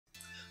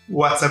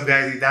What's up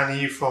guys, it's Dan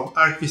here from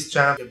ArcViz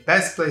channel, the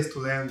best place to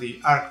learn the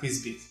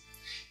ArcViz biz.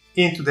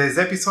 In today's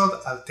episode,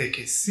 I'll take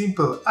a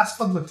simple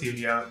asphalt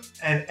material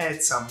and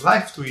add some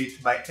life to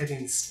it by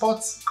adding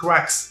spots,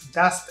 cracks,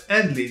 dust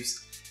and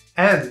leaves.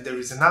 And there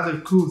is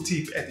another cool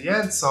tip at the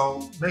end,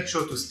 so make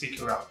sure to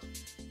stick around.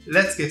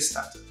 Let's get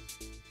started.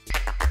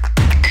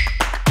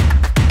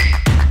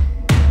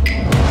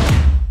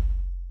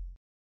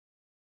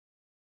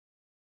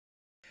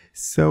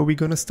 So we're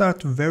gonna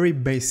start very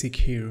basic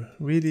here,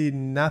 really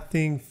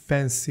nothing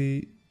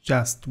fancy,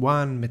 just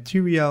one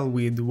material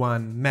with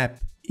one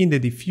map. In the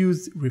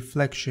diffuse,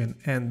 reflection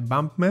and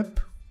bump map,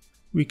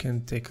 we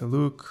can take a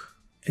look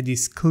at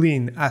this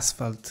clean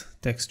asphalt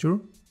texture.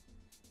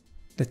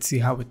 Let's see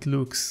how it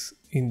looks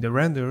in the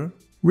render.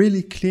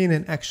 Really clean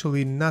and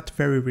actually not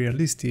very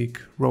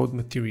realistic road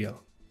material.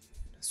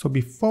 So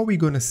before we're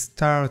gonna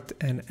start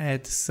and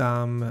add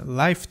some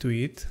life to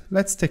it,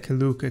 let's take a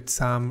look at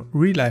some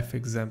real-life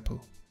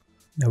example.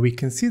 Now we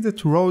can see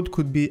that road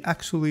could be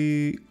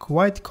actually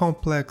quite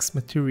complex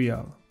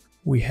material.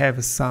 We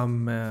have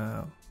some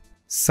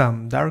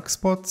dark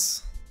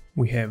spots,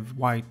 we have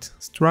white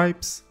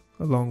stripes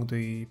along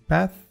the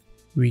path,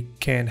 we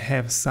can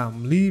have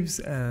some leaves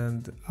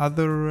and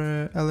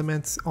other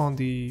elements on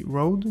the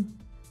road,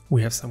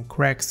 we have some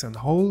cracks and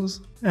holes,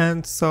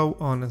 and so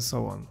on and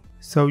so on.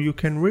 So you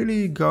can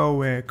really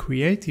go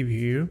creative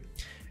here,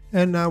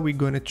 and now we're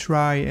gonna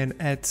try and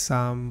add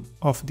some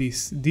of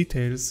these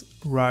details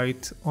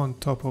right on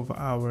top of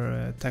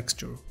our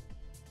texture.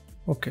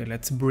 Okay,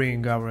 let's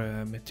bring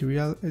our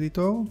material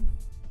editor.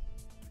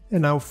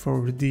 And now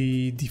for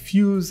the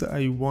diffuse,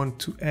 I want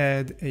to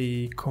add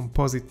a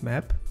composite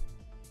map.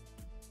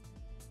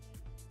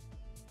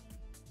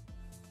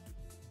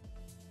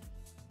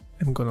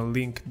 I'm gonna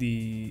link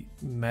the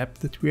map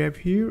that we have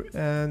here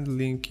and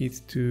link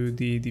it to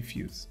the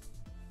diffuse.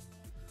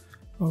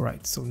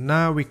 Alright, so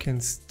now we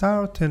can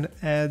start and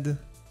add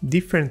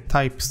different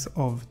types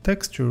of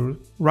texture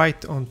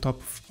right on top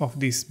of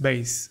this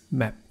base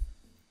map.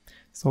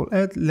 So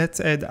let's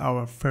add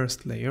our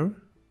first layer,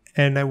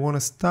 and I want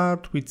to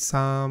start with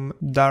some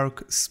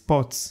dark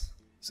spots.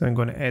 So I'm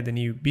gonna add a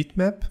new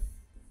bitmap,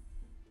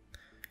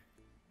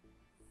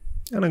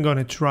 and I'm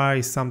gonna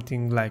try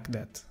something like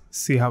that.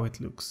 See how it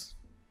looks.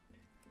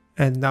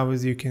 And now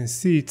as you can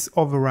see, it's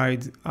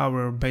override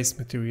our base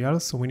material,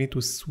 so we need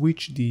to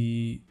switch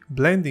the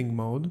blending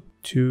mode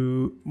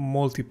to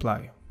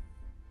multiply.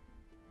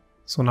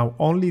 So now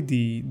only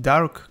the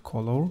dark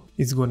color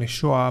is going to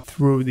show up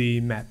through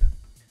the map.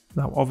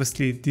 Now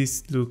obviously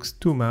this looks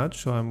too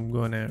much, so I'm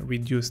going to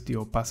reduce the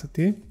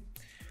opacity.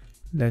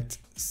 Let's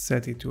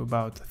set it to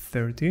about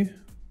 30.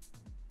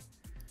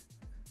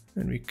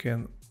 And we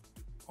can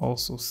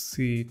also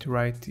see it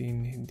right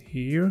in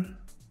here.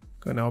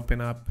 Gonna open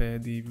up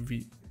the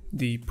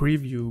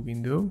preview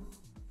window.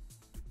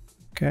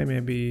 Okay,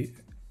 maybe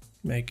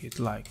make it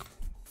like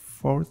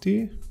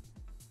 40.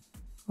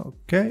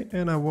 Okay,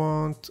 and I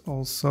want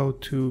also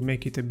to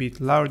make it a bit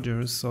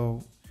larger,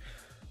 so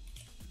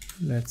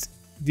let's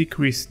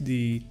decrease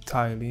the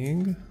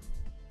tiling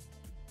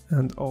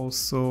and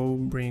also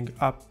bring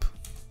up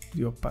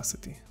the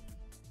opacity.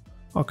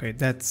 Okay,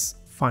 that's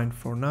fine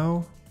for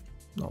now.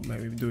 No,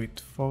 maybe do it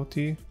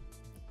 40.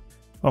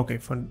 Okay,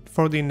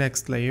 for the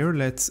next layer,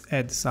 let's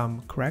add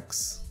some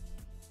cracks.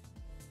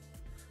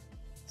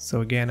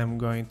 So again, I'm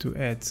going to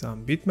add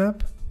some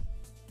bitmap.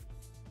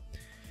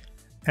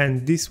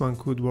 And this one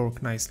could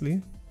work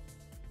nicely.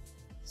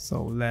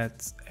 So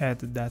let's add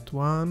that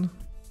one.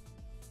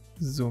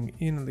 Zoom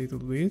in a little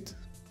bit.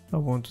 I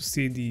want to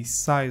see the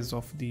size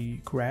of the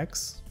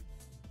cracks.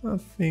 I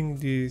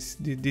think this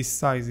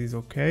size is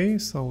okay,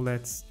 so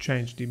let's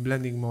change the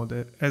blending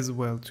mode as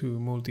well to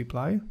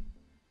multiply.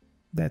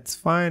 That's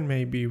fine,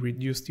 maybe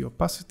reduce the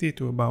opacity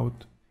to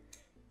about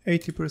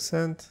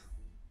 80%.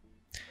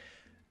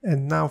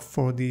 And now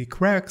for the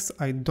cracks,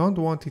 I don't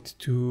want it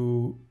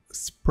to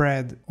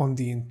spread on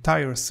the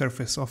entire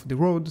surface of the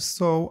road,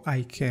 so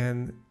I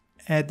can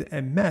add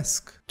a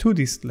mask to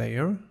this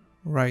layer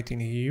right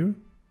in here.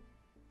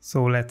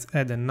 So let's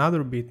add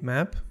another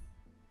bitmap,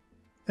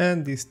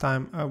 and this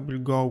time I will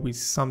go with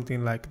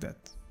something like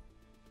that.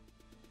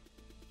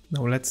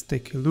 Now let's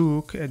take a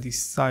look at the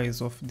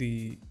size of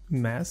the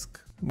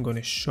mask. I'm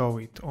gonna show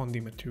it on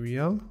the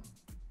material.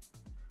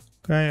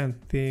 Okay, I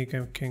think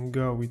I can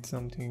go with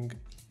something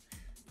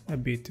a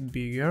bit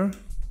bigger.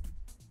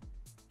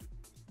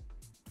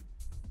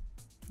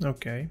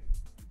 Okay.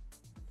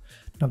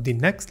 Now the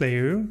next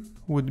layer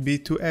would be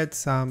to add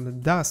some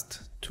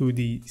dust to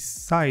the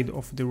side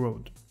of the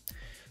road.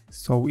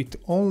 So it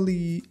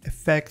only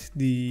affects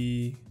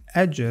the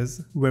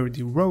edges where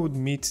the road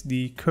meets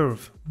the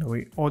curve. Now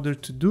in order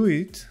to do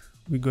it,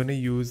 we're gonna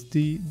use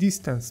the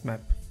distance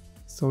map.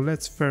 So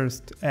let's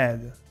first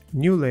add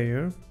new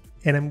layer,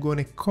 and I'm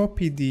gonna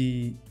copy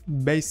the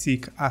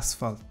basic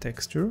asphalt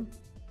texture.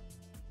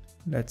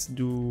 Let's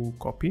do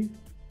copy.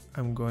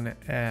 I'm gonna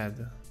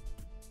add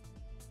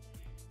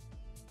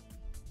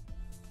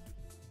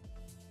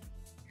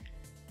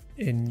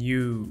a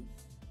new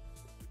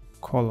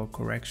color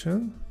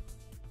correction.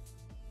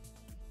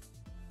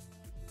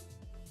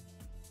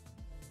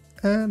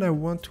 And I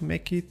want to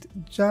make it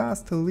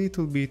just a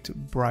little bit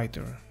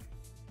brighter.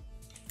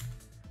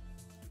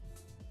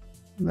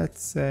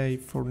 Let's say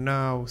for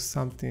now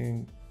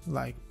something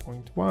like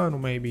 0.1 or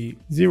maybe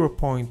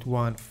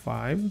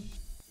 0.15.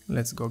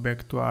 Let's go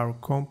back to our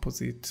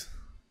composite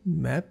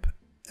map,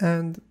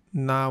 and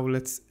now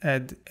let's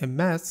add a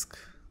mask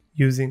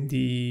using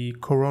the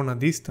corona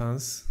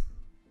distance.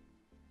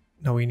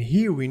 Now in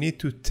here we need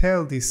to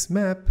tell this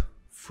map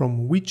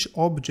from which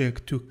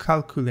object to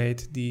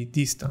calculate the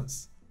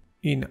distance.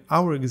 In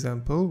our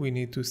example, we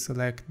need to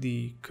select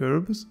the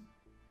curves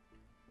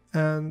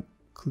and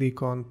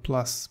click on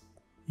plus.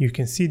 You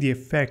can see the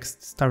effects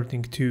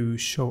starting to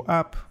show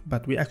up,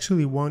 but we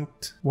actually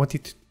want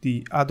it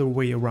the other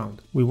way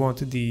around. We want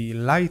the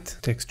light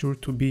texture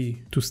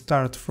to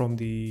start from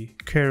the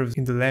curves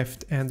in the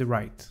left and the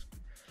right.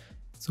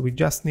 So we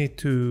just need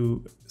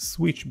to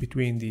switch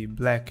between the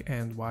black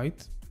and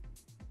white.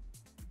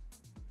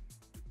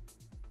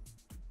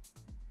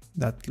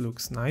 That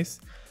looks nice.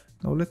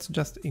 Now let's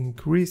just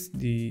increase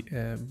the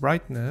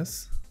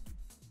brightness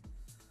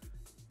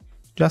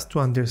just to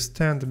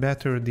understand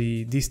better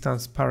the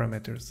distance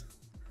parameters.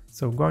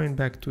 So going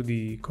back to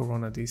the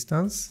corona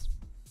distance,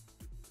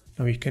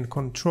 now you can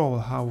control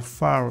how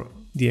far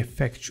the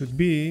effect should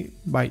be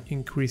by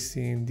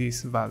increasing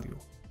this value.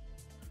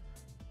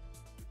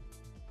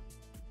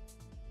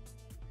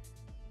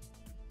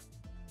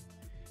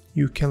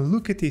 You can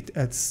look at it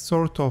as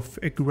sort of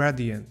a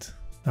gradient.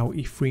 Now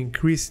if we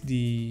increase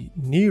the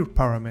near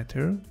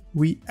parameter,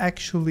 we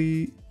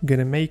actually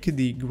gonna make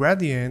the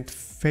gradient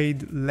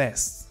fade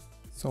less.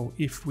 So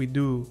if we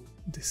do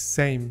the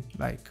same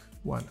like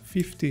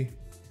 150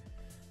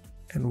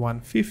 and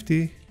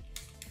 150,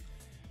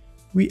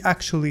 we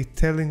actually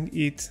telling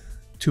it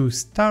to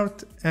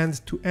start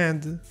and to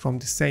end from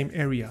the same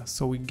area,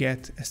 so we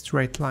get a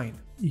straight line.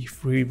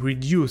 If we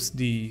reduce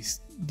the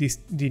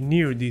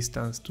near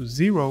distance to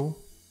 0,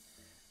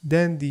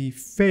 then the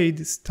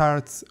fade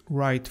starts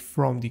right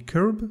from the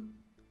curve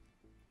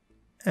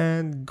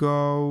and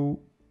go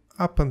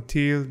up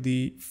until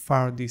the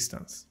far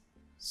distance.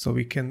 So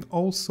we can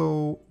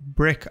also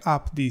break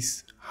up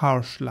this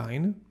harsh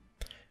line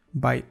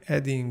by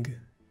adding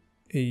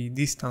a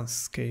distance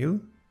scale.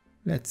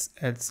 Let's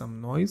add some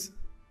noise.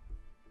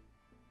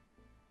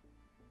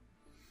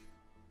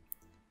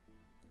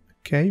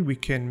 Okay, we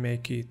can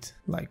make it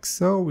like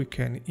so. We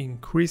can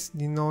increase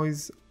the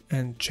noise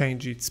and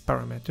change its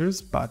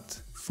parameters,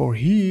 but for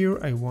here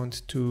I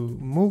want to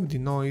move the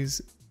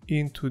noise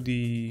into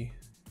the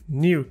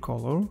near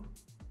color.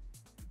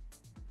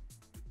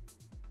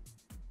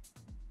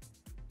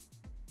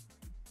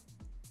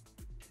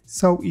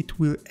 So it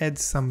will add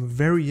some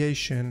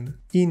variation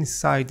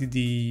inside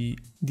the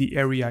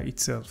area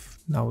itself.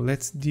 Now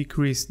let's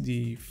decrease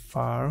the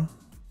far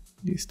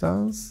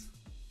distance.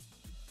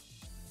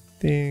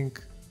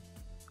 Think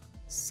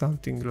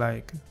something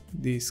like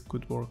this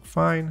could work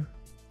fine.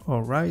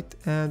 Alright,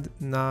 and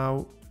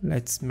now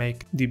let's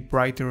make the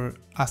brighter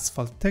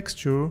asphalt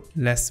texture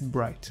less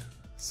bright.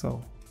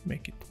 So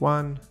make it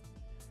 1,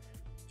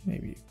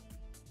 maybe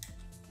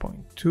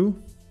 0.2,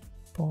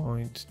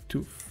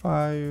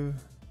 0.25.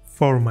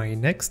 For my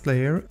next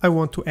layer, I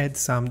want to add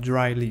some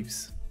dry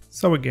leaves.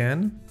 So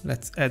again,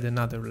 let's add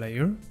another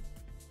layer.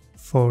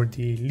 For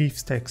the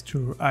leaves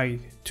texture, I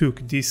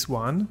took this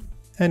one,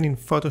 and in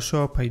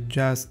Photoshop I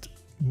just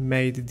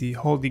made the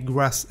whole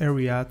grass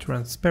area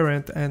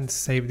transparent and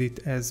saved it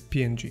as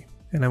PNG.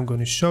 And I'm going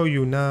to show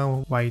you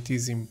now why it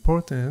is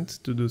important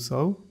to do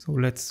so. So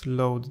let's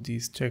load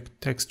this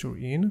texture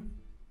in.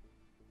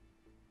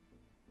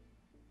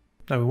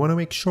 Now we want to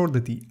make sure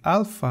that the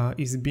alpha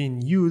is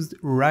being used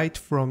right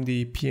from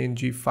the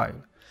PNG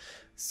file.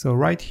 So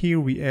right here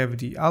we have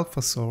the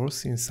alpha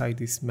source inside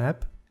this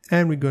map,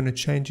 and we're going to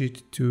change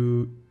it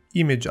to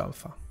image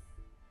alpha.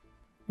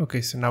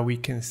 Okay, so now we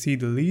can see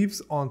the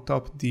leaves on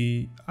top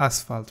the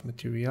asphalt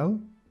material.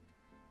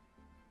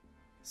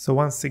 So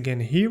once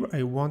again here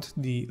I want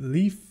the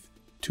leaf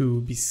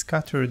to be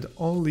scattered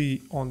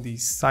only on the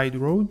side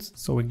roads.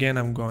 So again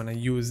I'm gonna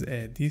use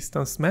a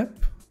distance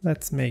map.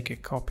 Let's make a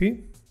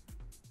copy.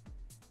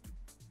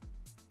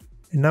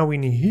 And now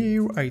in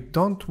here I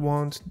don't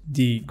want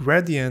the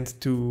gradient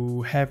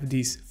to have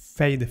this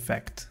fade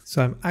effect.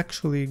 So I'm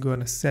actually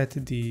gonna set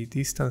the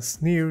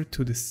distance near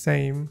to the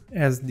same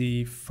as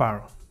the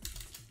far.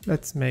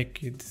 Let's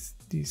make it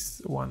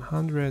this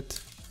 100,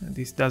 and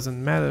this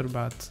doesn't matter,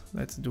 but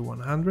let's do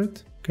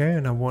 100. Okay,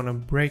 and I want to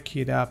break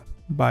it up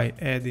by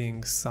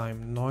adding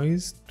some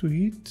noise to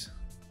it,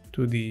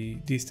 to the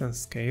distance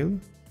scale.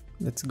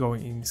 Let's go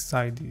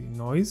inside the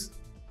noise,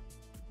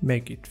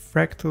 make it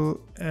fractal,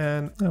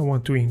 and I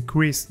want to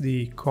increase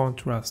the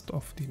contrast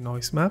of the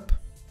noise map.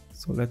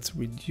 So let's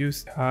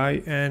reduce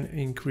high and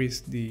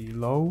increase the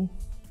low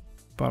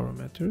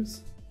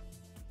parameters.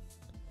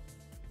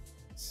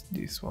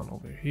 This one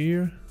over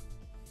here,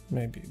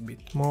 maybe a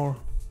bit more,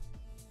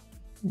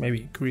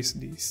 maybe increase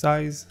the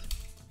size.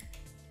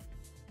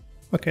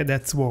 Okay,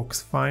 that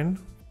works fine.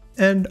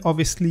 And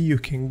obviously you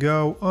can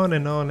go on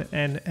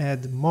and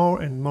add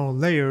more and more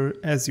layers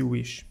as you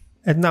wish.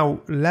 And now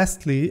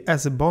lastly,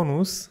 as a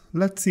bonus,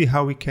 let's see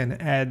how we can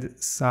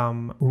add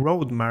some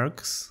road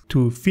marks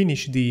to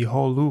finish the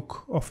whole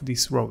look of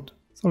this road.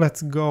 So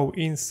let's go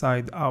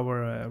inside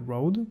our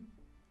road.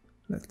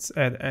 Let's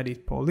add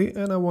edit poly,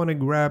 and I want to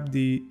grab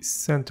the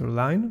center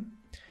line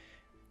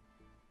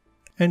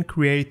and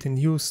create a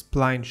new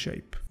spline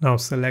shape. Now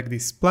select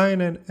this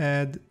spline and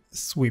add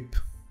sweep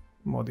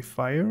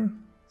modifier.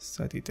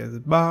 Set it as a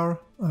bar.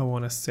 I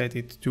want to set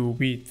it to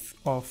width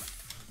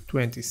of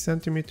 20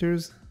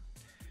 centimeters.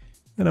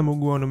 And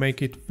I'm going to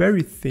make it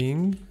very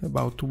thin,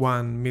 about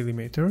 1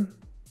 millimeter,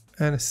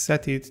 and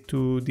set it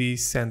to the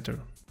center.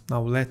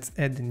 Now let's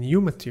add a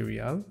new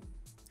material.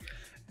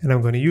 And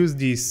I'm going to use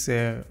this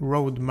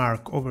road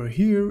mark over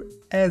here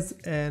as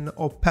an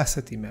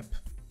opacity map.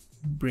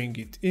 Bring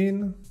it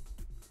in,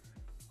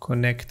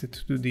 connect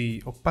it to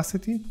the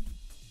opacity.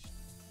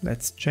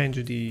 Let's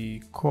change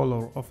the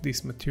color of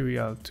this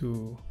material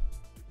to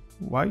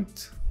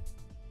white.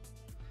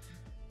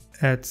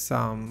 Add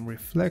some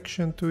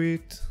reflection to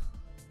it.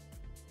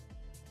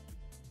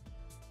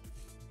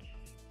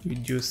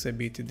 Reduce a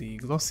bit the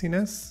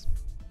glossiness.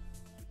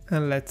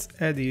 And let's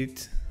add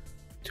it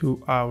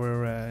to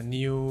our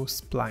new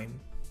spline.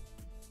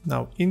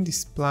 Now in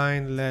this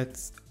spline,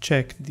 let's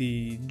check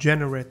the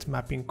generate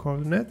mapping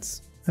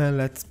coordinates. And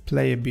let's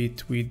play a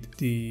bit with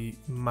the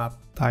map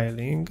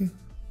tiling.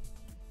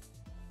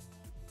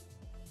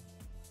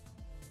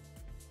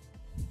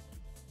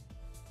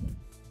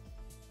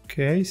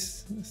 Okay,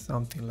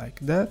 something like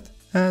that.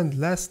 And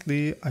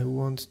lastly, I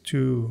want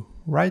to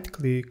right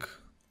click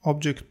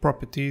object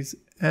properties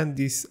and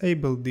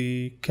disable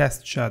the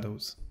cast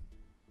shadows.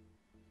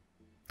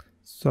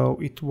 So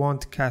it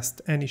won't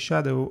cast any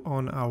shadow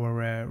on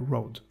our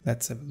road.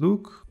 Let's have a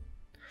look.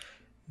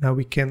 Now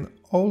we can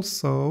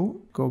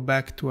also go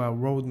back to our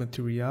road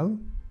material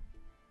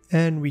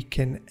and we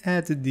can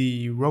add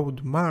the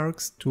road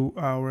marks to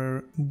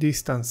our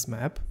distance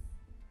map.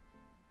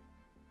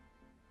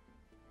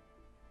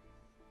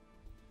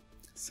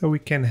 So we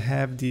can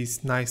have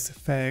this nice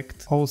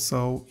effect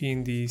also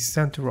in the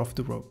center of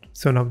the road.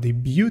 So now the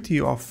beauty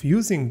of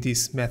using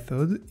this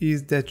method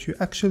is that you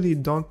actually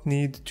don't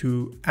need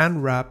to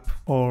unwrap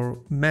or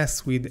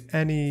mess with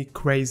any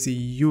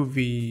crazy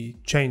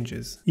UV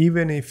changes.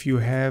 Even if you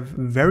have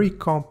very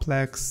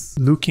complex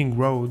looking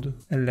road,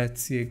 and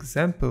let's see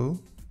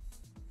example.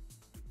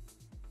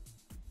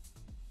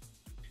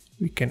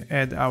 We can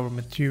add our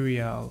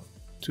material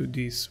to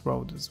this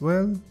road as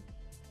well.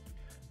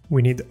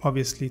 We need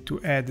obviously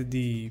to add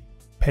the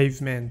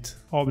pavement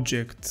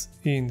object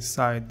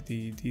inside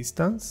the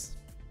distance.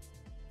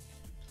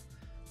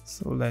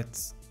 So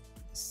let's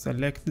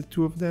select the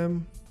two of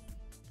them.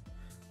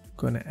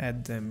 Gonna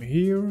add them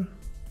here.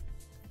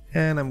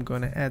 And I'm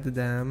gonna add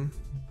them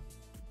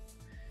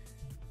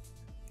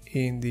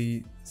in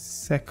the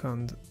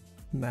second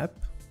map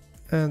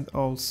and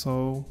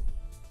also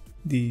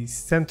the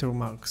center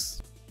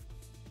marks.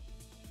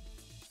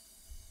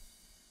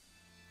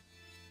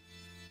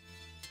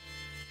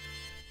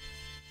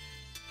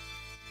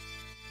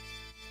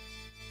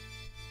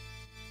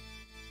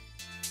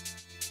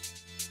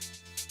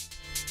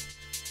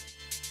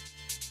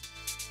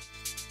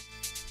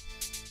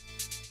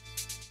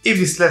 If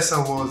this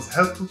lesson was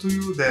helpful to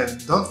you, then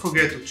don't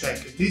forget to check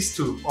these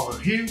two over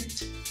here.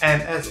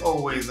 And as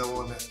always, I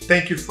want to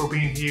thank you for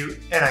being here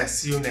and I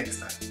see you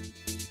next time.